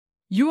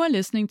You are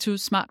listening to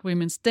Smart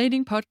Women's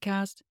Dating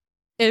Podcast,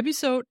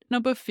 episode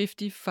number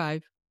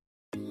 55.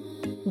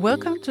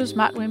 Welcome to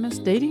Smart Women's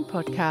Dating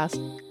Podcast.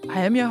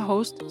 I am your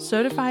host,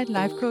 certified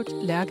life coach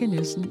Lærke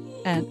Nielsen,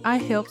 and I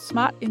help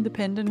smart,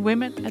 independent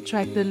women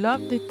attract the love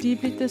they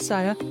deeply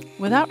desire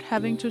without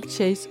having to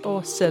chase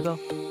or settle.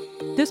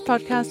 This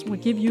podcast will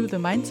give you the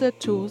mindset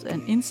tools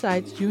and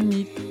insights you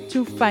need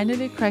to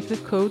finally crack the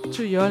code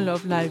to your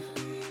love life.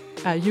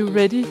 Are you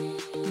ready?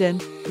 Then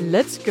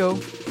let's go!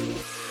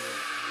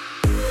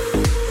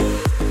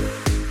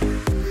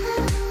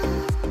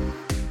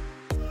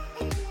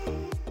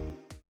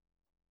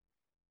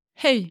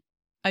 Hey,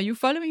 are you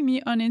following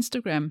me on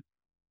Instagram?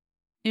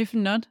 If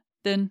not,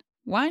 then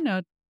why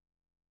not?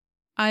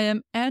 I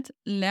am at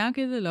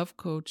Lærke the Love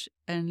Coach,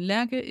 and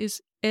Lærke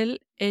is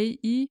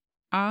Laerke.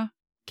 I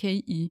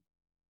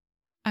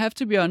have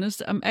to be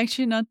honest, I'm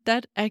actually not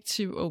that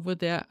active over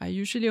there. I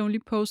usually only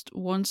post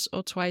once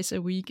or twice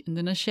a week, and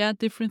then I share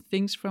different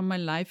things from my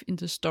life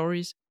into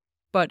stories.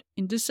 But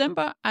in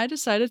December, I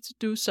decided to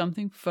do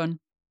something fun.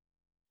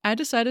 I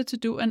decided to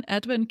do an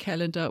advent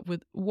calendar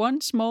with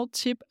one small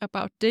tip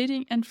about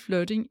dating and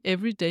flirting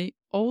every day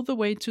all the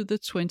way to the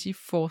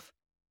 24th.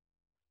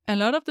 A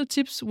lot of the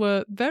tips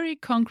were very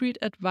concrete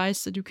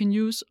advice that you can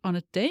use on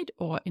a date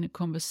or in a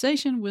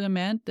conversation with a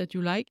man that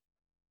you like.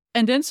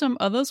 And then some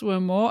others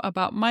were more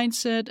about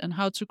mindset and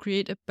how to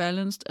create a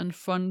balanced and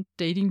fun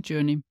dating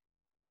journey.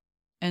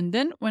 And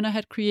then when I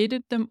had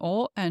created them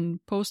all and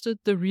posted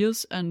the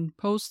reels and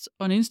posts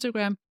on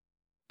Instagram,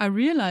 I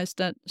realized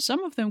that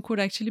some of them could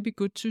actually be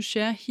good to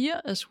share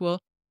here as well.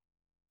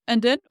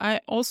 And then I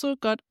also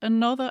got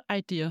another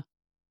idea.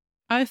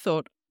 I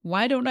thought,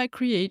 why don't I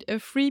create a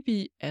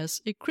freebie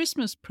as a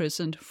Christmas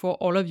present for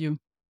all of you?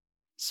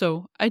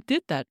 So I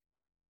did that.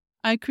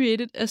 I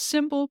created a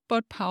simple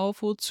but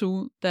powerful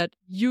tool that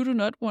you do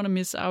not want to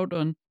miss out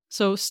on.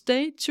 So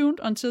stay tuned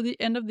until the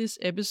end of this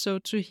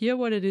episode to hear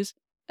what it is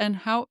and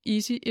how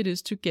easy it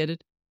is to get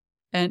it.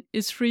 And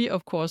it's free,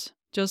 of course.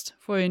 Just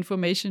for your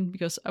information,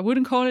 because I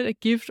wouldn't call it a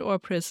gift or a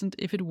present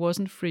if it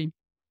wasn't free.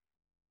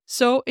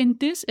 So in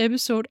this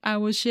episode, I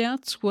will share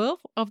 12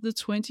 of the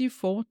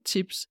 24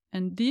 tips,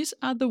 and these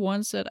are the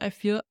ones that I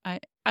feel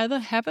I either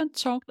haven't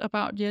talked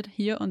about yet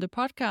here on the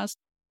podcast,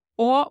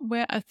 or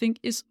where I think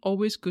is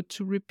always good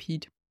to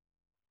repeat.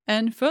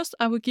 And first,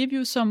 I will give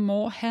you some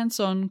more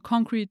hands-on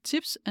concrete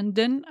tips, and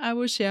then I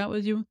will share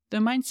with you the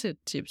mindset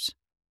tips.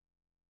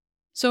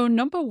 So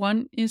number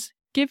 1 is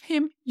give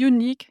him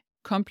unique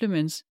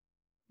compliments.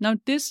 Now,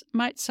 this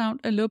might sound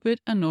a little bit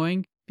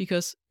annoying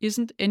because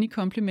isn't any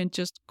compliment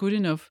just good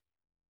enough?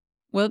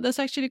 Well, there's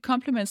actually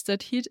compliments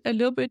that hit a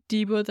little bit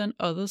deeper than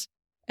others.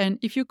 And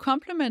if you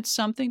compliment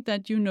something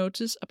that you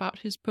notice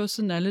about his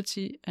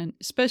personality, and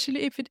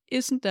especially if it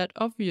isn't that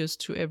obvious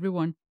to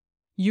everyone,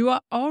 you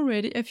are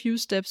already a few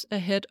steps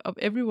ahead of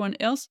everyone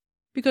else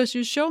because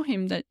you show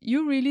him that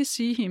you really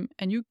see him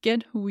and you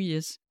get who he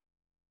is.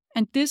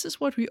 And this is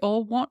what we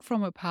all want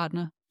from a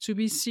partner, to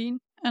be seen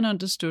and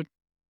understood.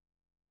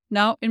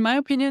 Now, in my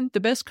opinion,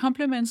 the best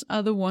compliments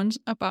are the ones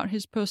about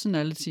his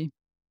personality.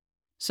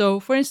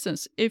 So, for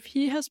instance, if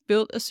he has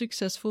built a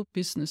successful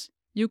business,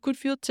 you could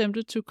feel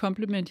tempted to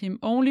compliment him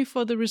only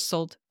for the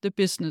result, the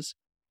business.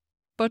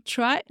 But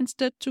try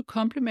instead to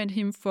compliment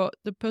him for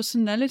the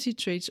personality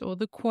traits or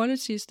the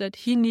qualities that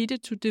he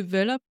needed to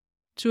develop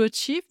to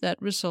achieve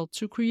that result,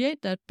 to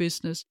create that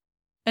business.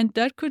 And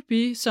that could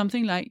be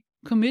something like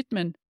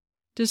commitment,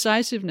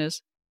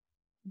 decisiveness,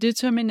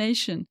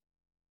 determination,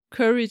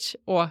 courage,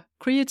 or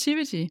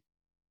creativity.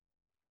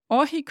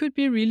 Or he could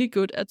be really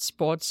good at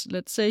sports.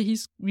 Let's say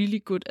he's really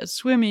good at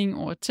swimming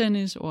or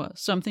tennis or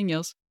something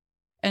else.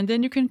 And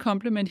then you can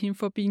compliment him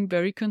for being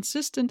very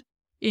consistent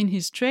in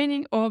his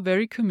training or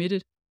very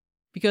committed.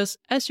 Because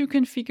as you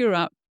can figure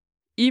out,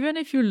 even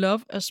if you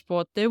love a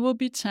sport, there will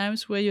be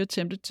times where you're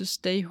tempted to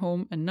stay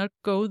home and not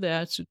go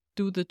there to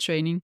do the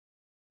training.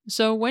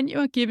 So when you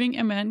are giving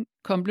a man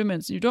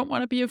compliments, you don't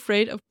want to be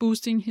afraid of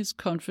boosting his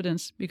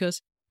confidence,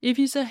 because if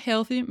he's a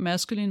healthy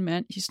masculine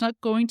man, he's not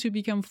going to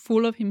become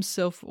full of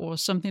himself or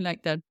something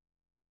like that.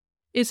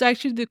 It's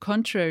actually the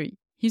contrary.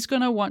 He's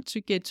going to want to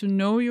get to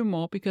know you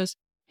more because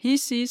he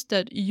sees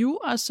that you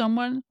are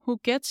someone who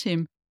gets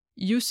him.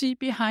 You see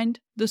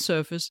behind the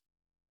surface.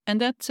 And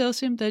that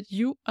tells him that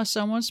you are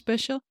someone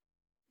special,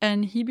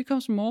 and he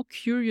becomes more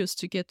curious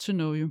to get to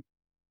know you.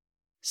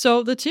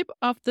 So the tip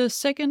of the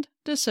 2nd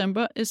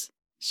December is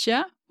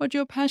share what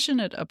you're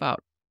passionate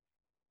about.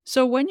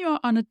 So when you're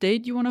on a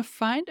date, you want to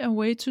find a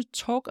way to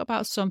talk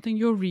about something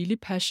you're really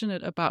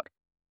passionate about.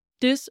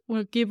 This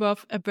will give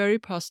off a very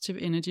positive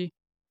energy.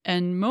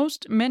 And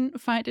most men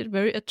find it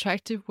very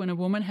attractive when a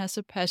woman has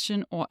a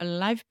passion or a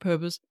life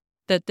purpose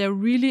that they're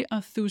really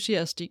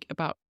enthusiastic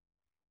about.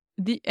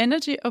 The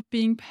energy of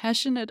being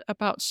passionate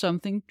about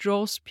something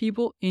draws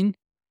people in.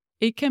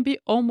 It can be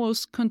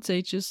almost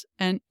contagious,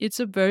 and it's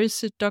a very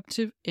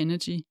seductive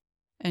energy.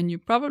 And you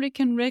probably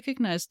can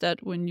recognize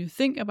that when you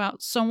think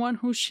about someone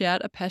who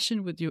shared a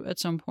passion with you at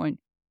some point.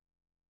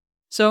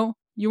 So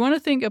You want to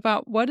think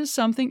about what is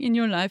something in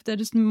your life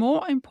that is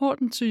more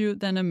important to you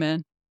than a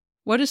man.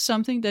 What is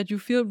something that you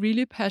feel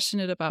really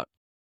passionate about?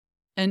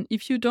 And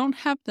if you don't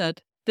have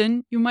that,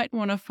 then you might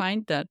want to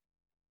find that.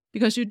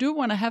 Because you do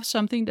want to have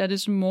something that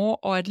is more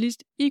or at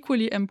least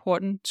equally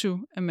important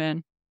to a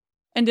man.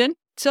 And then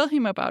tell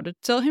him about it.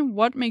 Tell him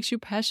what makes you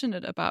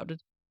passionate about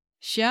it.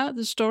 Share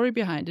the story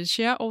behind it.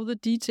 Share all the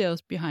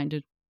details behind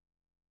it.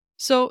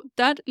 So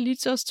that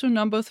leads us to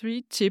number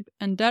 3 tip,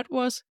 and that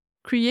was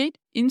create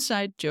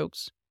inside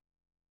jokes.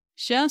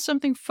 Share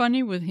something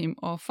funny with him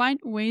or find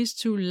ways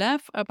to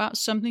laugh about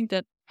something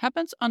that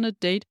happens on a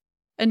date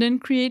and then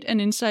create an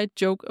inside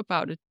joke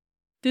about it.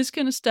 This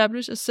can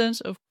establish a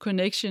sense of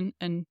connection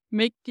and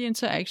make the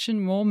interaction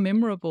more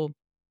memorable.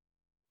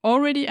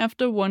 Already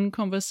after one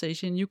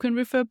conversation, you can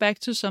refer back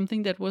to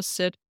something that was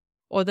said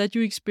or that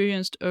you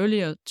experienced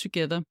earlier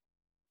together.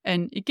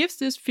 And it gives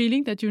this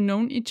feeling that you've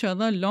known each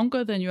other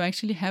longer than you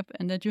actually have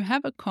and that you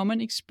have a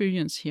common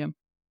experience here.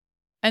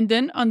 And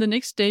then on the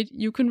next date,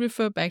 you can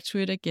refer back to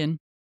it again.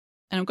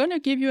 And I'm going to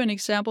give you an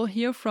example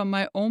here from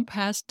my own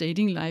past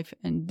dating life.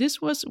 And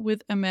this was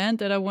with a man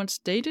that I once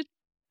dated.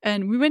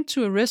 And we went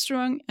to a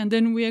restaurant and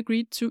then we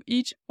agreed to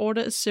each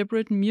order a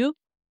separate meal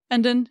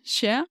and then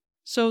share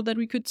so that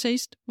we could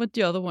taste what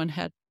the other one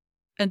had.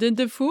 And then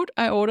the food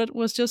I ordered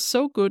was just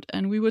so good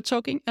and we were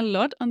talking a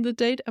lot on the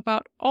date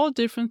about all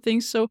different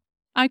things, so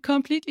I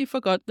completely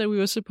forgot that we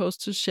were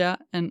supposed to share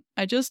and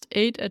I just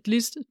ate at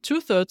least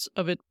 2/3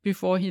 of it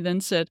before he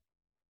then said,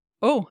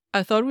 "Oh,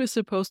 I thought we were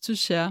supposed to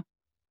share."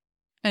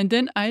 And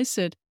then I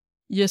said,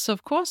 "Yes,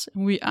 of course,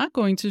 we are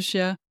going to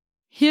share.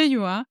 Here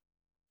you are."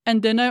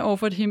 And then I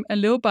offered him a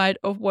little bite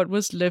of what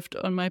was left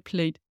on my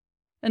plate.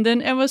 And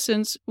then ever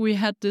since we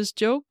had this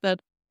joke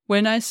that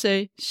when I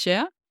say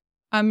share,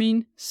 I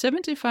mean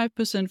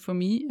 75% for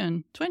me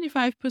and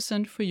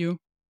 25% for you,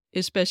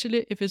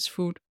 especially if it's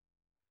food.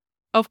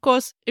 Of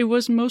course, it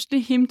was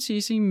mostly him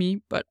teasing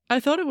me, but I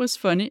thought it was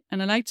funny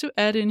and I like to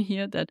add in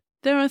here that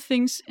there are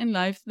things in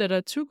life that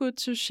are too good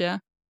to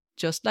share,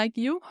 just like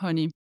you,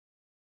 honey.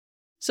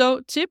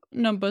 So tip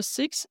number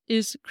 6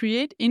 is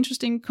create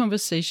interesting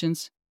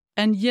conversations.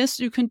 And yes,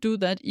 you can do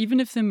that even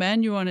if the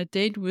man you're on a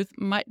date with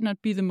might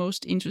not be the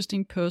most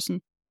interesting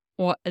person,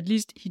 or at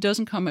least he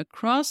doesn't come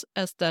across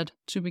as that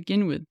to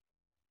begin with.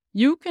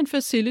 You can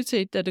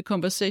facilitate that the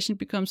conversation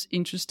becomes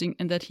interesting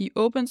and that he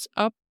opens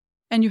up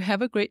and you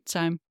have a great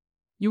time.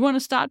 You want to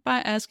start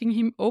by asking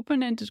him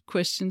open-ended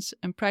questions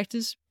and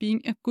practice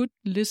being a good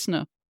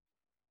listener.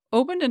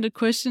 Open-ended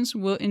questions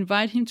will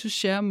invite him to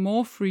share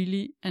more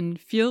freely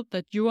and feel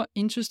that you are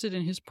interested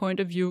in his point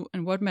of view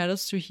and what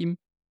matters to him.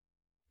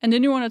 And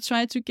then you want to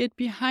try to get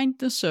behind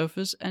the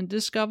surface and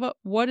discover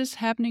what is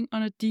happening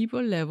on a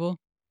deeper level.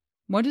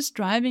 What is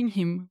driving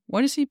him?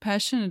 What is he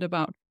passionate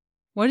about?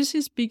 What is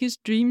his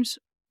biggest dreams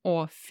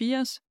or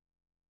fears?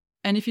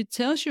 And if he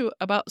tells you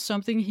about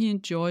something he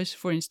enjoys,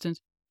 for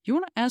instance, you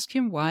want to ask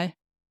him why.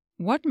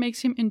 What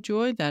makes him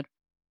enjoy that?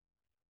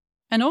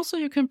 And also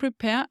you can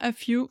prepare a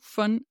few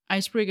fun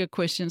icebreaker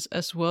questions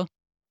as well,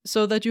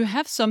 so that you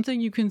have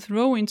something you can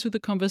throw into the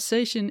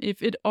conversation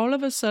if it all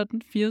of a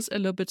sudden feels a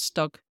little bit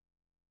stuck.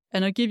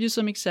 And I'll give you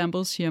some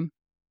examples here.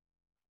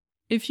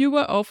 If you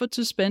were offered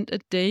to spend a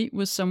day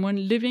with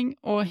someone living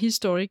or a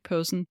historic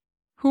person,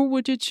 who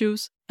would you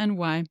choose and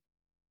why?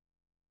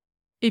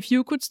 If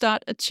you could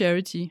start a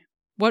charity,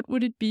 what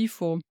would it be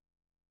for?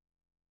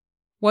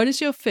 What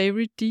is your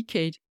favorite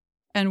decade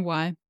and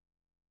why?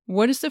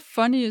 What is the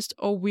funniest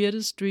or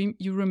weirdest dream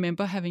you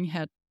remember having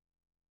had?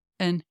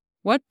 And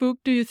what book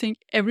do you think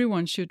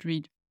everyone should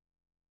read?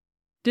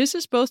 This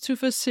is both to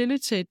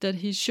facilitate that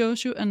he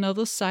shows you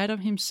another side of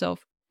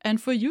himself and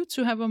for you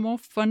to have a more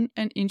fun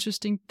and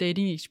interesting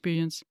dating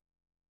experience.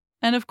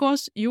 And of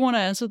course, you want to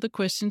answer the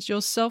questions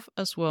yourself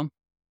as well.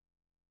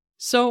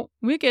 So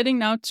we're getting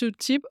now to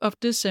tip of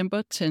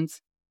December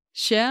 10th.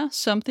 Share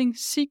something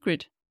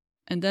secret,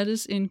 and that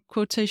is in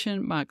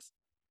quotation marks.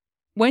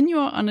 When you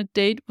are on a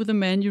date with a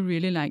man you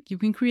really like, you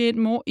can create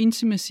more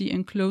intimacy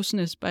and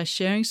closeness by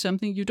sharing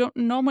something you don't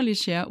normally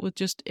share with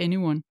just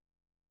anyone.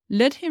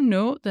 Let him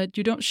know that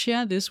you don't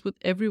share this with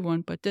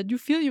everyone, but that you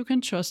feel you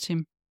can trust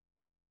him.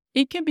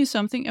 It can be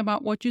something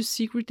about what you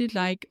secretly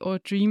like or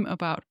dream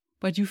about,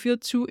 but you feel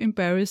too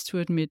embarrassed to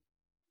admit,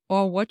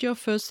 or what your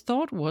first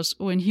thought was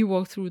when he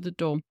walked through the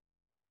door.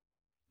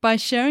 By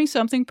sharing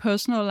something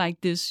personal like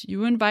this,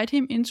 you invite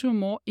him into a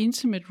more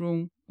intimate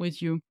room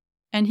with you,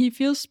 and he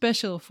feels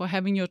special for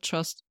having your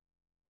trust.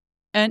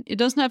 And it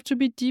doesn't have to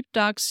be deep,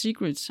 dark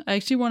secrets. I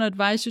actually want to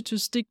advise you to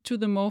stick to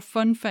the more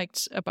fun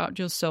facts about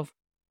yourself.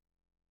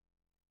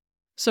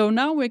 So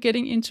now we're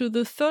getting into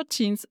the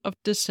 13th of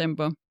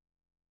December.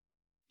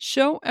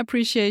 Show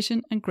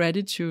appreciation and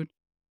gratitude.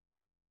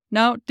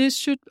 Now, this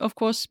should of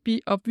course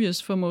be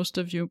obvious for most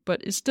of you,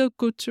 but it's still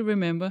good to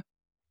remember.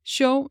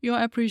 Show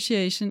your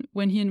appreciation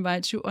when he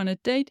invites you on a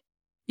date,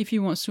 if he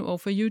wants to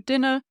offer you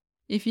dinner,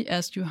 if he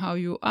asks you how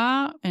you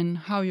are and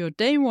how your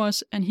day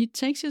was, and he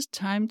takes his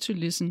time to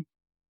listen.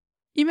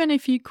 Even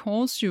if he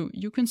calls you,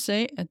 you can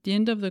say at the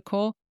end of the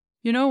call,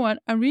 "You know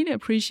what? I really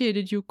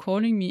appreciated you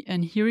calling me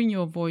and hearing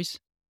your voice."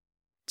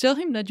 Tell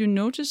him that you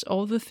notice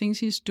all the things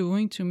he's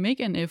doing to make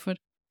an effort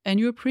and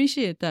you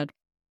appreciate that.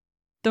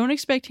 Don't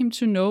expect him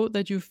to know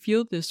that you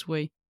feel this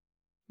way.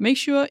 Make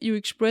sure you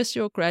express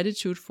your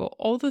gratitude for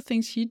all the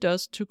things he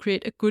does to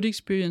create a good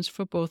experience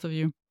for both of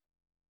you.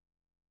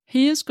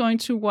 He is going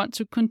to want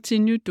to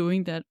continue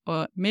doing that,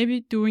 or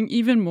maybe doing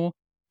even more,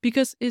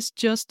 because it's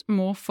just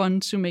more fun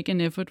to make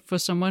an effort for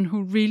someone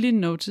who really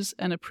notices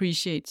and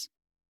appreciates.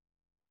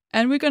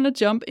 And we're going to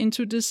jump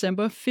into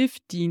December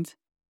 15th.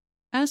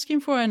 Ask him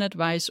for an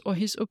advice or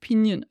his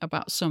opinion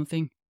about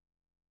something.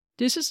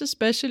 This is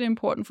especially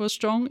important for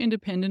strong,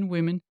 independent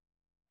women.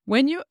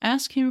 When you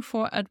ask him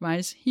for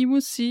advice, he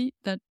will see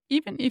that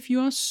even if you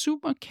are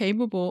super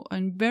capable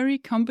and very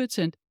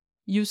competent,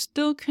 you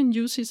still can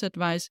use his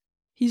advice.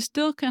 He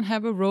still can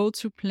have a role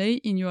to play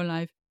in your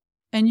life,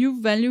 and you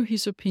value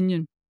his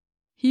opinion.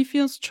 He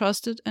feels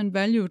trusted and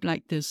valued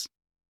like this.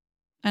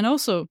 And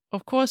also,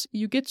 of course,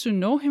 you get to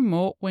know him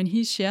more when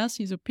he shares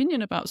his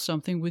opinion about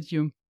something with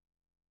you.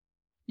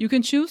 You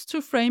can choose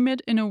to frame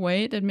it in a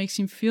way that makes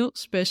him feel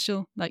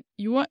special, like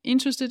you are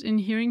interested in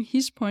hearing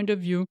his point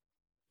of view,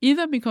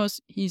 either because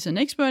he's an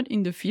expert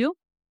in the field,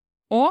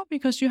 or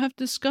because you have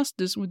discussed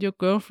this with your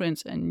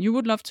girlfriends and you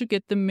would love to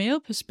get the male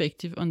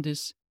perspective on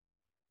this.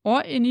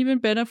 Or an even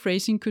better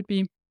phrasing could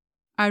be,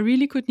 "I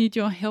really could need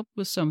your help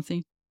with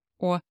something,"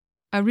 or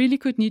 "I really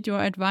could need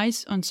your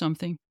advice on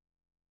something."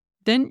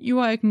 Then you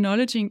are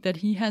acknowledging that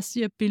he has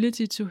the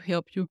ability to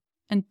help you,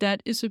 and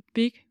that is a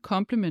big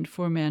compliment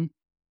for a man.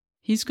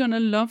 He's gonna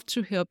love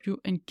to help you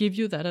and give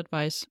you that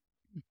advice.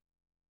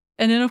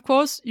 And then, of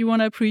course, you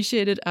want to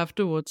appreciate it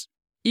afterwards.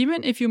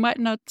 Even if you might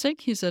not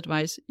take his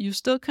advice, you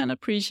still can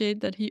appreciate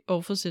that he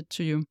offers it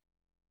to you.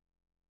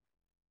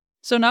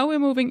 So now we're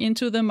moving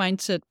into the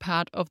mindset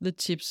part of the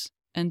tips,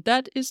 and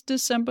that is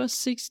December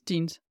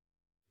 16th.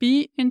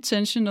 Be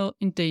intentional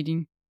in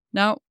dating.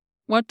 Now,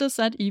 what does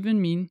that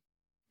even mean?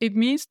 It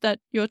means that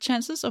your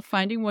chances of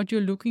finding what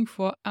you're looking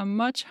for are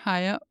much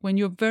higher when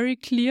you're very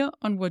clear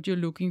on what you're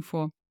looking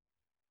for.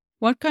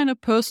 What kind of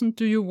person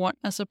do you want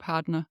as a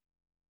partner?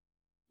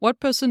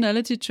 What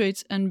personality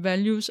traits and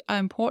values are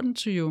important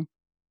to you?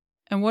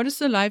 And what is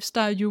the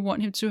lifestyle you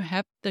want him to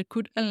have that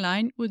could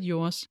align with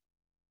yours?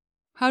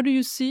 How do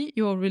you see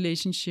your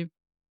relationship?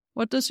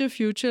 What does your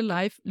future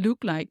life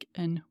look like?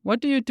 And what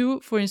do you do,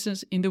 for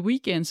instance, in the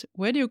weekends?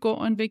 Where do you go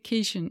on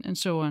vacation? And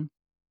so on.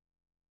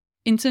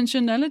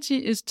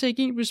 Intentionality is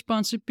taking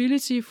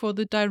responsibility for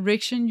the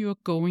direction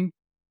you're going.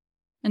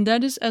 And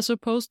that is as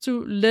opposed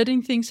to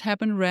letting things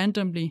happen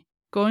randomly,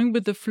 going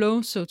with the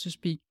flow, so to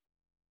speak.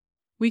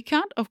 We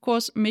can't, of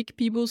course, make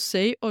people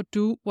say or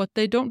do what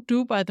they don't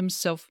do by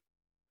themselves,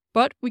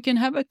 but we can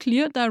have a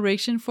clear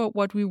direction for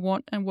what we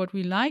want and what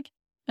we like,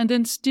 and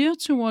then steer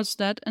towards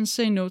that and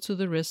say no to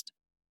the rest.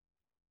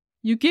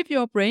 You give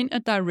your brain a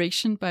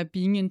direction by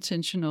being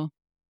intentional.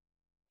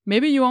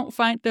 Maybe you won't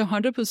find the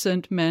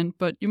 100% man,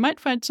 but you might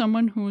find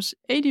someone who's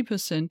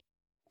 80%,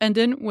 and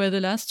then where the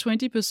last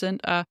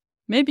 20% are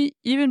maybe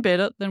even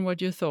better than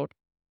what you thought.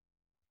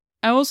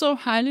 I also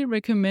highly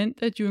recommend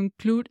that you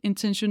include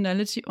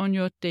intentionality on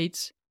your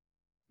dates.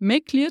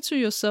 Make clear to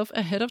yourself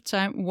ahead of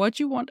time what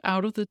you want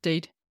out of the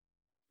date.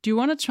 Do you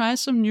want to try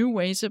some new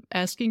ways of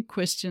asking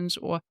questions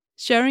or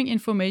sharing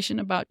information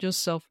about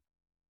yourself?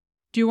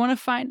 Do you want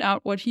to find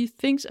out what he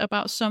thinks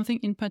about something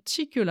in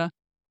particular?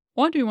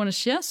 Or do you want to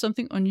share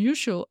something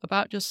unusual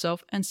about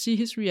yourself and see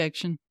his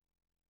reaction?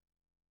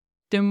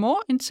 The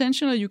more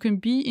intentional you can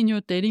be in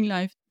your dating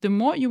life, the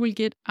more you will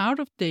get out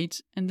of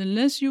dates and the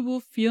less you will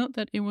feel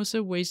that it was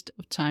a waste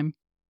of time.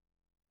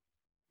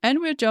 And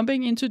we're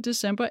jumping into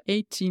December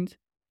 18th.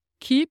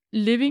 Keep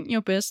living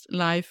your best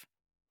life.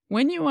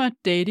 When you are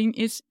dating,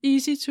 it's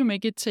easy to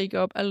make it take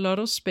up a lot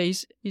of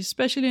space,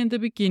 especially in the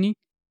beginning,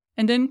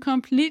 and then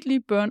completely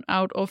burn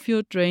out or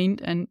feel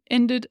drained and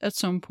end it at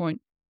some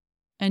point.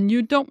 And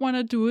you don't want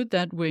to do it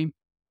that way.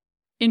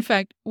 In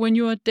fact, when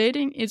you are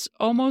dating, it's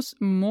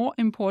almost more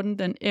important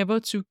than ever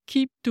to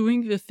keep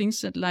doing the things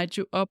that light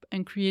you up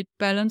and create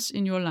balance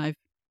in your life.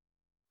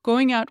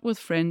 Going out with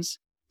friends,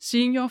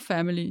 seeing your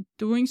family,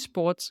 doing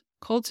sports,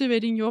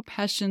 cultivating your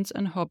passions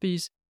and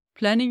hobbies,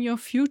 planning your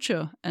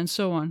future, and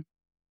so on.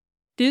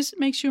 This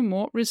makes you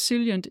more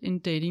resilient in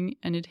dating,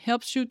 and it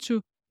helps you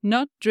to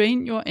not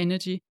drain your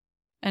energy,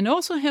 and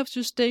also helps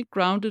you stay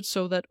grounded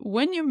so that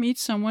when you meet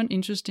someone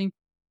interesting,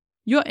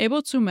 you're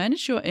able to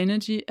manage your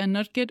energy and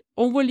not get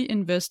overly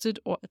invested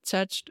or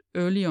attached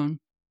early on.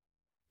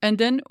 And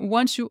then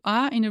once you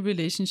are in a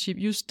relationship,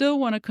 you still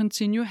want to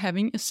continue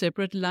having a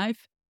separate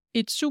life.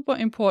 It's super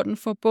important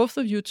for both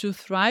of you to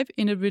thrive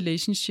in a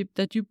relationship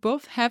that you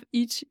both have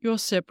each your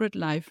separate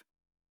life.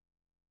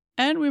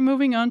 And we're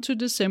moving on to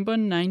December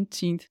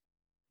 19th.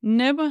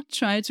 Never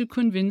try to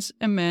convince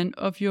a man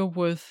of your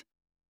worth.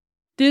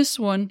 This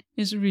one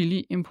is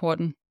really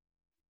important.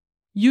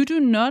 You do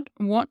not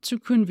want to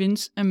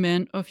convince a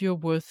man of your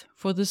worth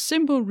for the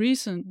simple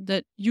reason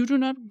that you do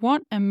not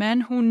want a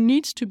man who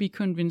needs to be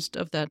convinced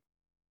of that.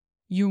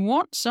 You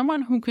want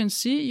someone who can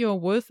see your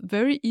worth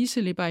very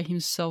easily by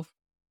himself,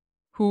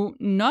 who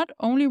not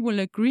only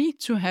will agree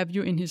to have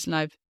you in his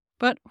life,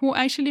 but who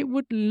actually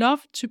would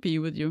love to be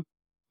with you,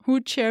 who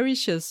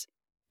cherishes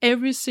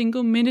every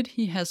single minute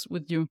he has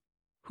with you,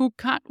 who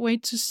can't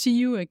wait to see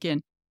you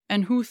again,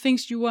 and who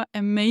thinks you are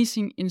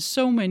amazing in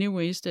so many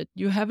ways that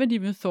you haven't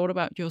even thought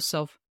about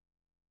yourself.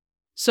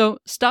 So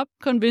stop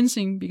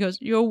convincing, because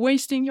you're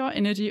wasting your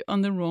energy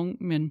on the wrong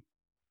men.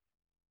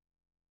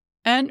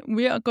 And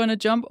we are going to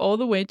jump all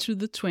the way to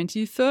the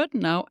 23rd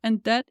now,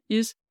 and that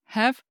is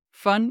have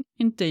fun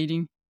in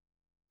dating.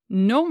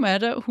 No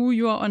matter who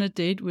you are on a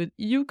date with,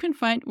 you can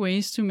find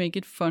ways to make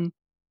it fun.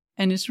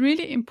 And it's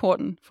really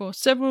important for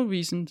several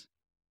reasons.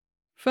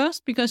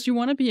 First, because you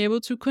want to be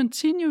able to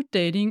continue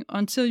dating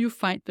until you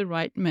find the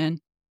right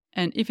man.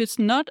 And if it's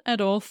not at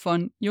all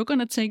fun, you're going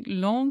to take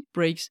long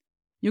breaks.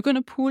 You're going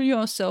to pull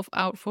yourself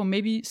out for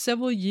maybe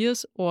several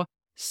years, or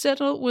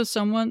settle with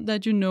someone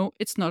that you know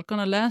it's not going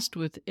to last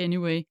with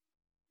anyway,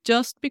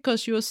 just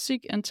because you're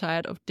sick and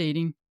tired of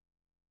dating.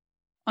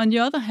 On the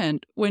other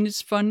hand, when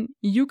it's fun,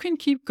 you can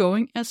keep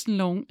going as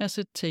long as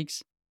it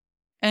takes.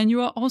 And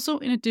you are also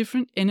in a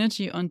different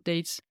energy on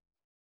dates.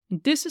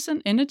 This is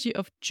an energy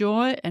of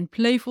joy and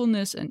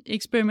playfulness and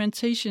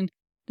experimentation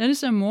that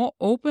is a more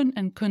open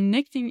and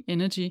connecting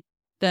energy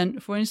than,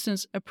 for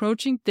instance,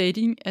 approaching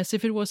dating as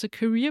if it was a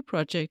career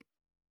project.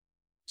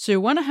 So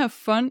you want to have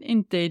fun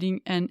in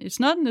dating, and it's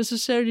not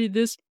necessarily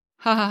this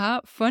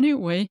funny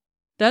way.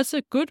 That's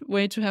a good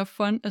way to have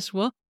fun as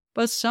well,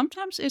 but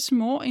sometimes it's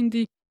more in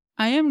the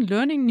I am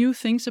learning new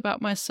things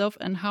about myself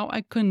and how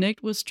I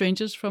connect with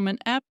strangers from an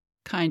app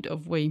kind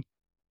of way.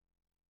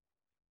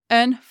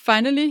 And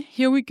finally,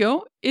 here we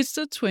go. It's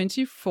the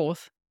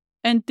 24th,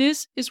 and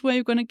this is where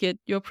you're going to get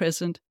your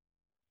present.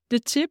 The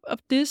tip of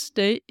this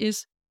day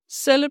is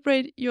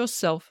celebrate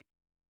yourself.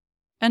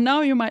 And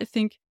now you might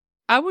think,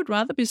 I would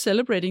rather be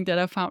celebrating that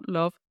I found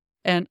love,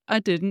 and I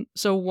didn't,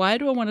 so why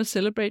do I want to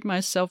celebrate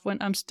myself when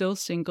I'm still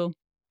single?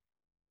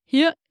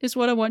 Here is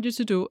what I want you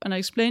to do, and I'll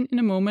explain in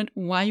a moment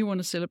why you want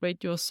to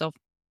celebrate yourself.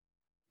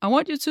 I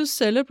want you to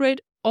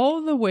celebrate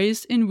all the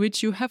ways in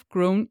which you have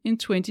grown in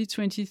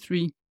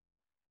 2023.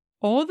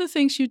 All the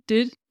things you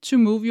did to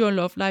move your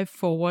love life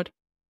forward.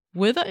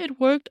 Whether it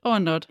worked or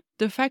not,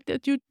 the fact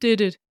that you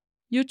did it,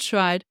 you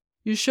tried,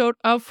 you showed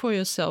up for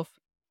yourself,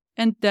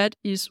 and that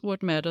is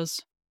what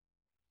matters.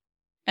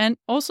 And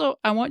also,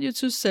 I want you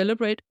to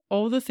celebrate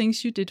all the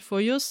things you did for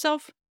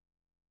yourself.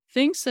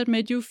 Things that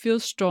made you feel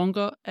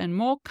stronger and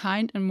more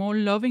kind and more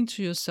loving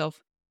to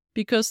yourself,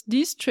 because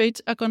these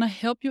traits are going to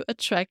help you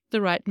attract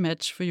the right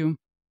match for you.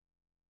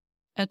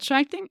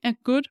 Attracting a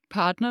good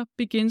partner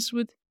begins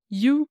with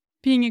you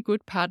being a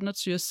good partner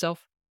to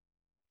yourself.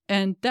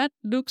 And that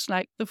looks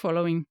like the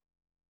following.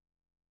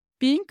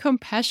 Being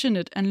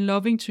compassionate and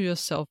loving to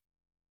yourself.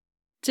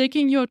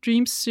 Taking your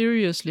dreams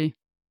seriously.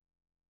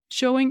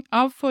 Showing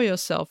up for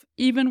yourself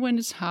even when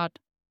it's hard.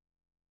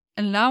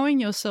 Allowing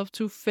yourself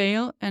to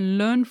fail and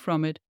learn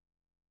from it.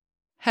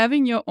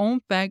 Having your own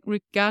back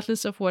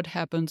regardless of what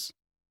happens.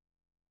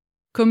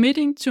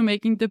 Committing to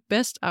making the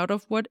best out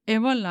of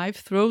whatever life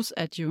throws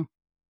at you.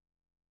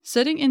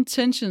 Setting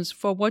intentions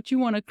for what you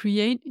want to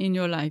create in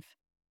your life.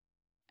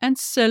 And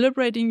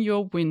celebrating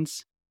your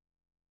wins.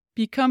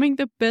 Becoming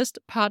the best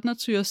partner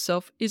to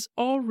yourself is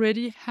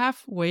already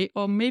halfway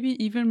or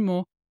maybe even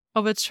more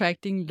of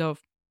attracting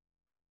love.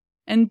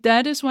 And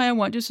that is why I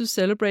want you to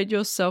celebrate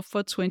yourself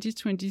for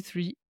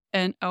 2023.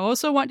 And I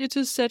also want you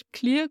to set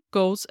clear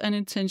goals and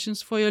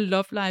intentions for your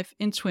love life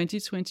in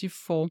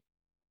 2024.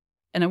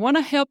 And I want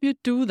to help you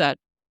do that.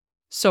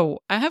 So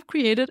I have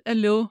created a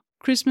little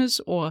Christmas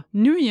or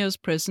New Year's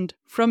present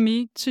from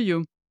me to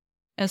you.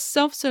 A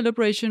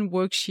self-celebration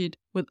worksheet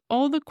with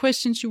all the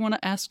questions you want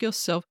to ask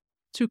yourself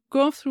to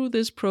go through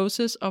this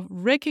process of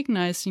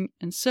recognizing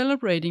and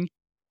celebrating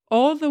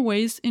all the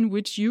ways in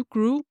which you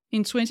grew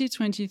in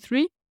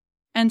 2023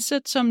 and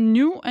set some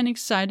new and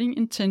exciting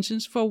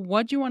intentions for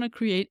what you want to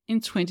create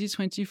in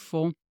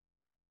 2024.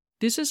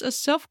 This is a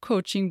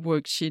self-coaching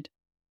worksheet.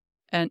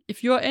 And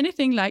if you are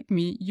anything like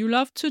me, you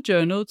love to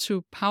journal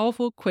to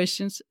powerful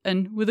questions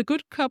and with a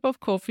good cup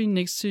of coffee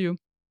next to you.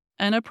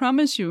 And I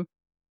promise you,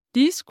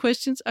 these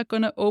questions are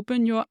going to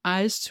open your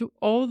eyes to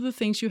all the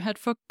things you had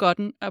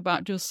forgotten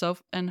about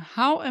yourself and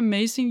how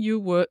amazing you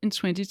were in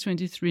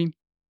 2023.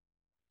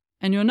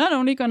 And you're not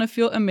only going to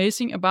feel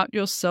amazing about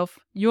yourself,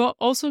 you're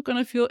also going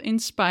to feel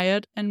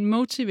inspired and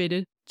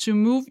motivated to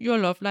move your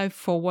love life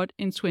forward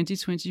in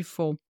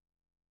 2024.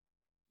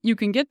 You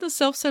can get the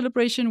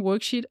self-celebration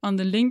worksheet on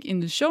the link in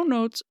the show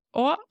notes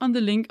or on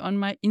the link on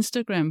my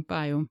Instagram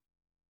bio.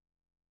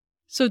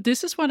 So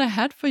this is what I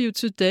had for you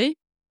today.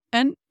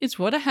 And it's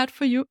what I had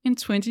for you in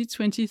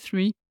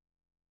 2023.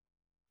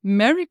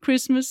 Merry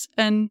Christmas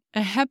and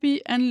a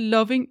happy and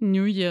loving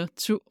New Year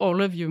to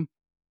all of you.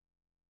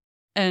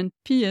 And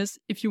P.S.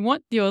 if you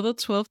want the other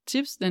 12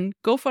 tips, then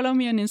go follow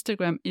me on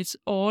Instagram. It's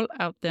all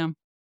out there.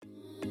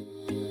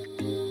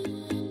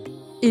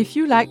 If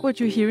you like what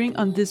you're hearing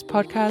on this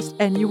podcast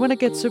and you want to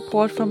get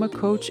support from a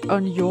coach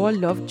on your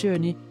love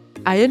journey,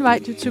 I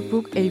invite you to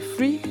book a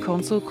free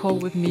consult call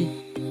with me.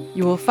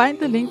 You will find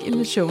the link in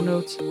the show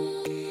notes.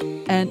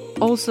 And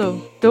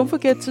also, don't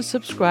forget to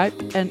subscribe,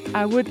 and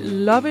I would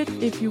love it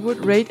if you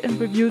would rate and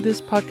review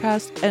this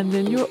podcast, and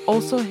then you'll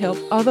also help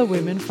other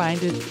women find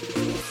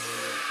it.